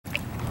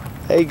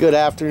Hey, good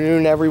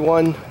afternoon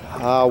everyone.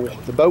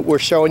 The boat we're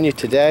showing you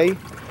today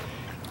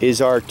is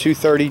our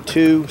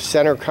 232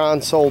 center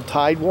console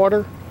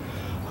Tidewater.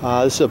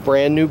 This is a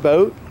brand new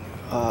boat,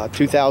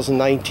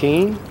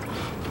 2019.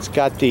 It's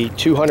got the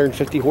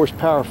 250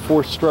 horsepower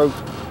 4-stroke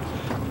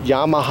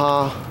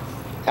Yamaha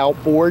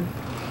outboard.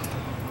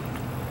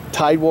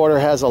 Tidewater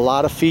has a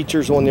lot of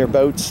features on their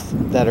boats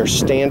that are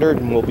standard,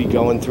 and we'll be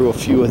going through a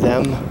few of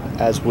them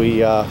as we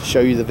show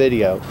you the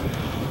video.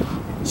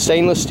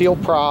 Stainless steel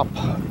prop,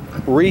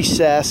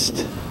 recessed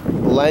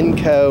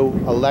Lenco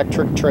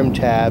electric trim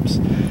tabs.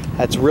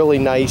 That's really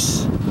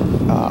nice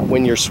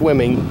when you're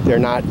swimming. They're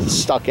not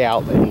stuck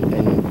out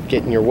and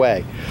get in your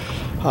way.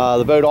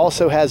 The boat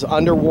also has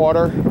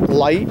underwater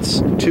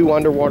lights, 2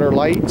 underwater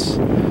lights,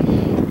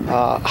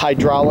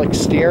 hydraulic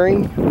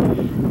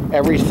steering.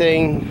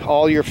 Everything,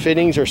 all your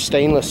fittings are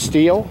stainless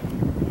steel.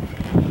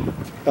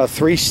 A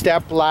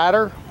 3-step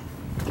ladder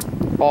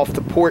off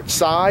the port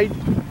side,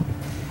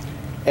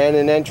 and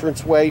an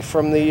entranceway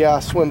from the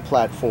swim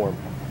platform.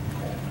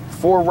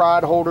 4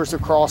 rod holders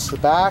across the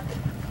back.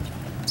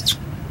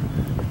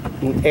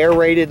 An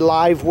aerated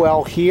live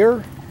well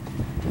here.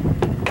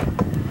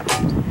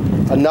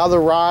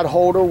 Another rod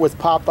holder with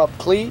pop-up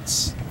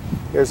cleats.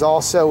 There's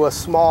also a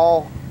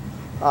small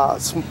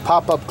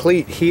pop-up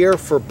cleat here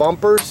for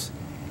bumpers.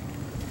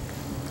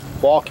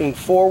 Walking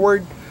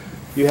forward,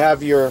 you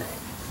have your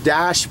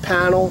dash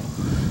panel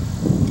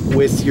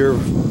with your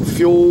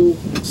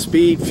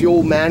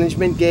fuel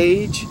management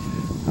gauge.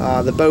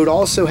 The boat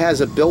also has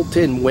a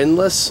built-in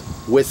windlass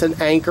with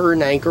an anchor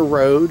and anchor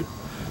rode.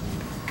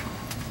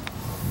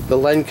 The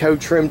Lenco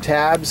trim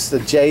tabs, the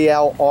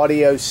JL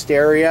audio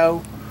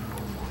stereo,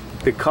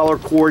 the color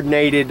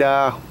coordinated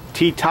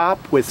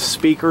T-top with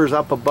speakers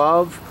up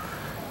above.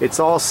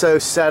 It's also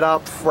set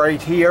up right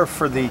here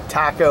for the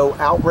tacho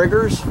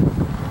outriggers.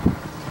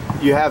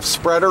 You have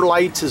spreader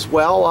lights as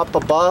well up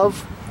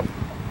above.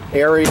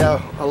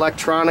 Area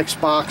electronics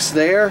box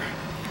there.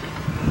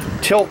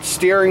 Tilt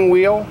steering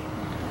wheel.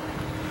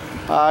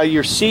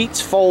 Your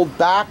seats fold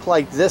back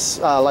like this,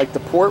 like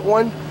the port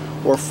one,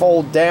 or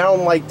fold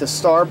down like the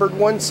starboard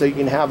one, so you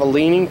can have a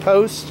leaning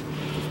post.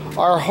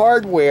 Our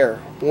hardware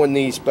on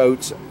these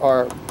boats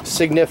are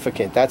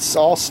significant. That's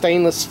all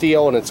stainless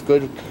steel, and it's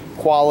good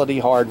quality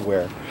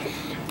hardware.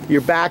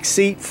 Your back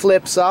seat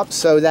flips up,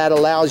 so that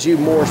allows you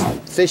more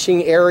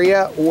fishing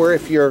area, or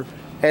if you're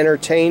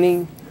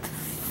entertaining,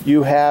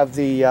 you have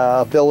the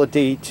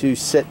ability to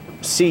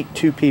seat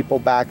 2 people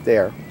back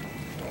there.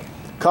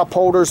 Cup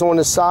holders on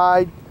the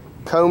side,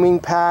 combing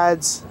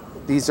pads.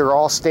 These are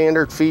all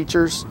standard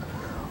features.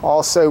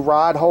 Also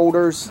rod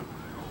holders.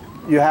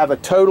 You have a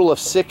total of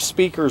 6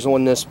 speakers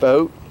on this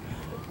boat.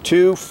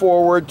 2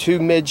 forward, 2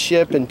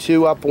 midship, and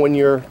 2 up on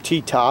your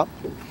T-top.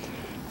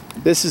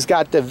 This has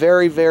got the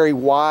very, very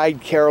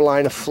wide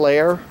Carolina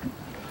flare.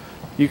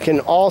 You can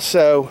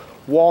also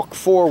walk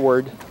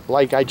forward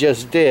like I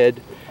just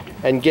did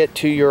and get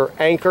to your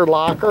anchor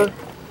locker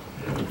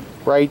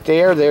right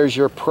there. There's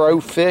your Pro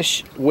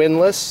Fish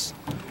windlass.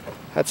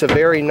 That's a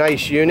very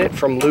nice unit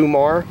from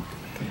Lumar.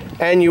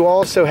 And you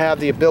also have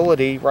the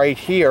ability right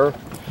here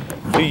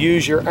to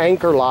use your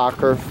anchor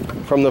locker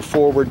from the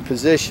forward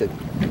position.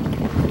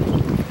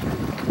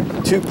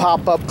 2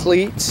 pop-up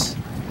cleats.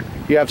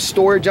 You have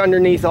storage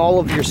underneath all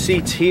of your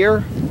seats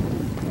here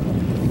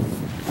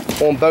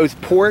on both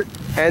port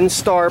and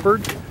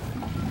starboard.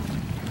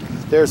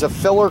 There's a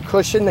filler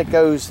cushion that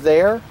goes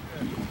there.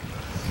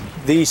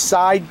 The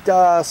side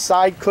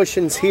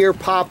cushions here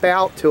pop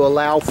out to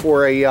allow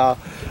for a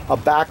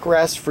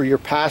backrest for your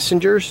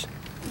passengers.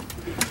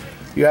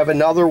 You have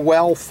another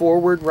well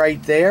forward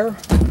right there.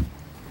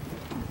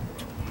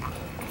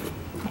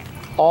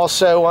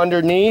 Also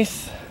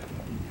underneath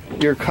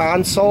your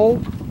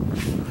console,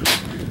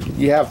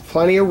 you have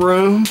plenty of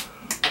room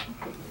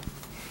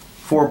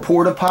for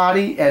porta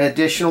potty and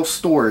additional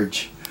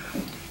storage.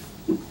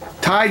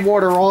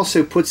 Tidewater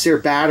also puts their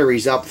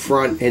batteries up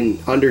front and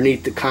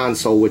underneath the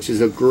console, which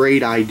is a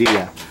great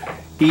idea.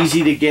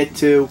 Easy to get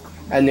to,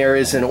 and there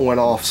is an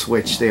on-off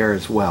switch there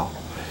as well.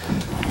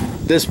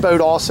 This boat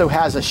also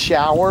has a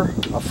shower,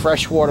 a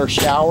freshwater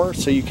shower,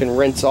 so you can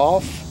rinse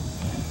off.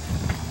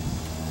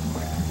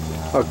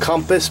 A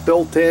compass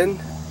built in.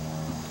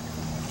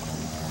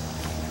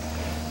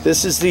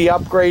 This is the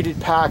upgraded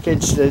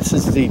package. This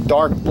is the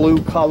dark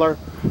blue color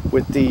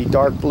with the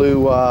dark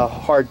blue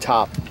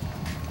hardtop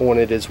on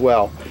it as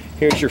well.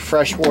 Here's your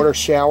freshwater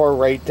shower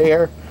right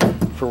there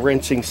for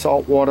rinsing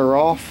salt water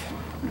off.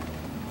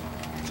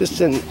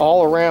 Just an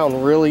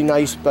all-around really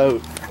nice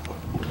boat.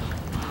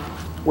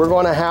 We're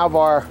going to have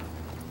our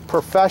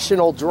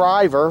professional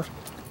driver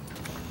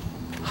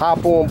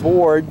hop on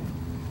board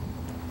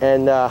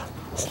and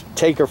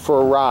take her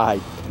for a ride.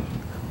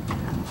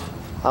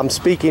 I'm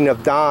speaking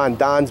of Don.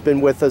 Don's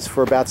been with us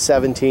for about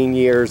 17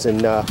 years,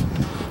 and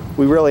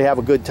we really have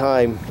a good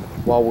time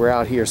while we're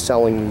out here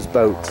selling these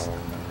boats.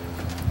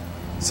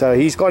 So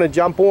he's going to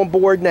jump on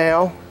board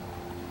now,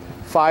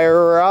 fire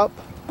her up,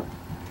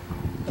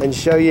 and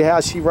show you how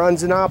she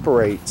runs and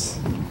operates.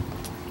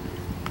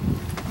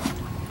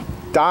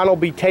 Don will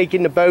be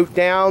taking the boat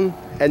down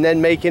and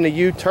then making a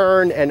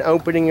U-turn and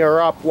opening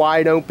her up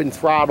wide open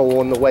throttle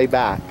on the way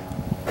back.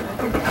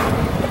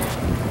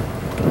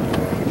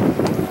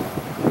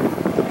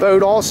 The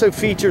boat also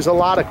features a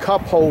lot of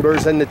cup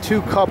holders, and the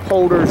 2 cup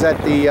holders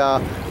at the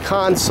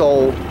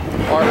console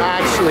are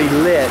actually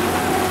lit.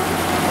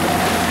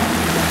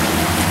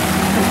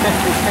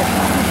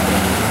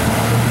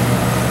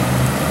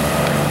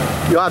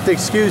 You'll have to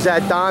excuse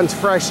that. Don's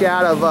fresh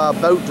out of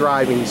boat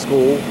driving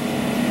school.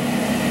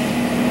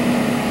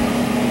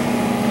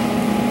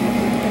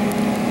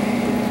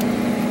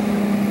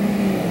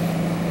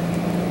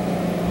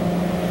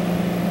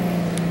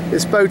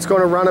 This boat's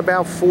going to run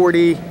about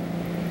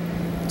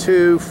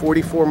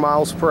 44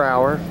 miles per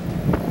hour.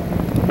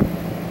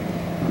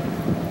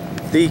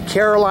 The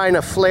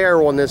Carolina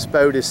flare on this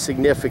boat is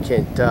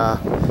significant. The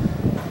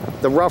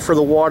rougher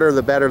the water,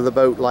 the better the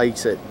boat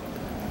likes it.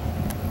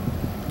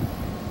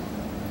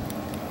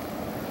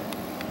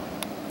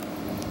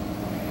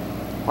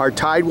 Our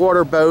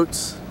Tidewater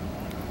boats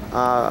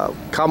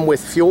come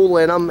with fuel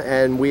in them,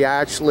 and we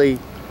actually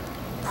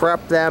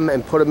prep them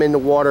and put them in the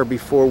water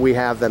before we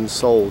have them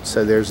sold,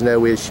 so there's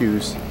no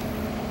issues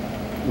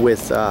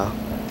with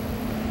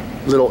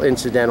little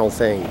incidental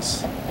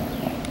things.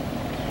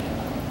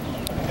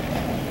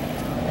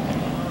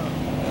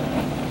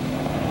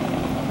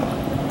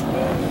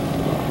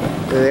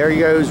 There he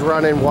goes,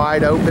 running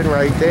wide open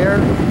right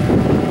there.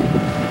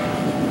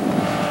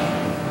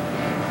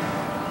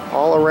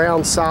 All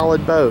around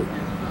solid boat.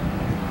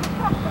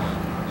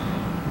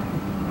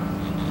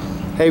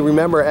 Hey,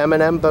 remember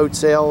M&M Boat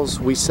Sales,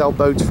 we sell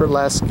boats for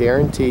less,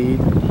 guaranteed.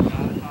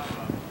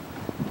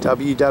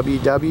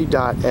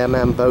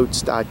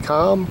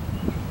 www.mmboats.com.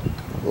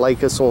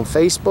 Like us on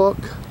Facebook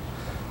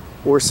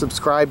or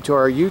subscribe to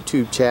our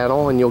YouTube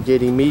channel, and you'll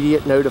get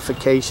immediate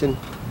notification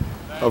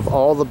of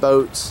all the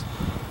boats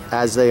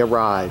as they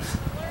arrive.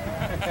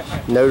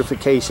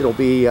 Notification will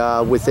be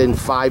within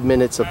 5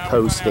 minutes of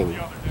posting.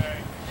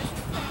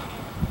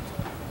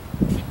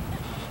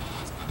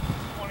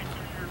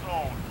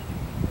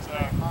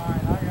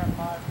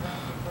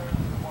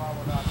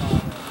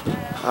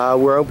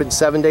 We're open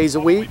 7 days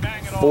a week,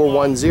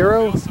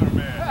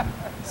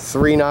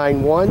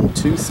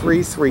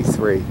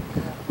 410-391-2333.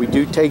 We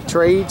do take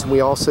trades. We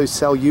also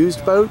sell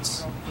used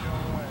boats,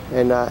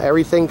 and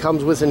everything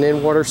comes with an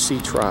in-water sea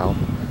trial.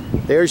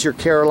 There's your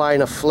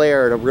Carolina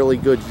flare at a really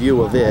good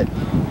view of it.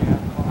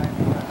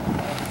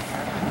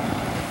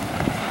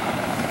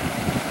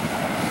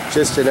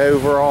 Just an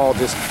overall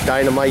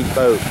dynamite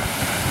boat.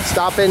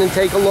 Stop in and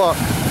take a look.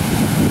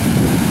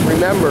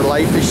 Remember,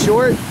 life is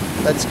short.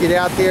 Let's get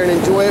out there and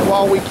enjoy it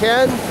while we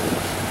can.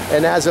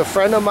 And as a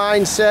friend of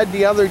mine said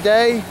the other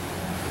day,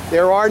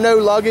 there are no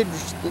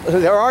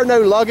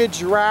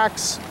luggage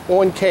racks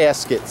on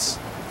caskets,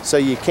 so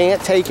you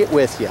can't take it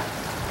with you.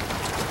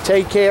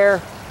 Take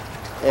care,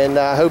 and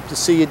I hope to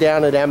see you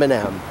down at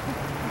M&M.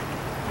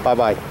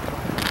 Bye-bye.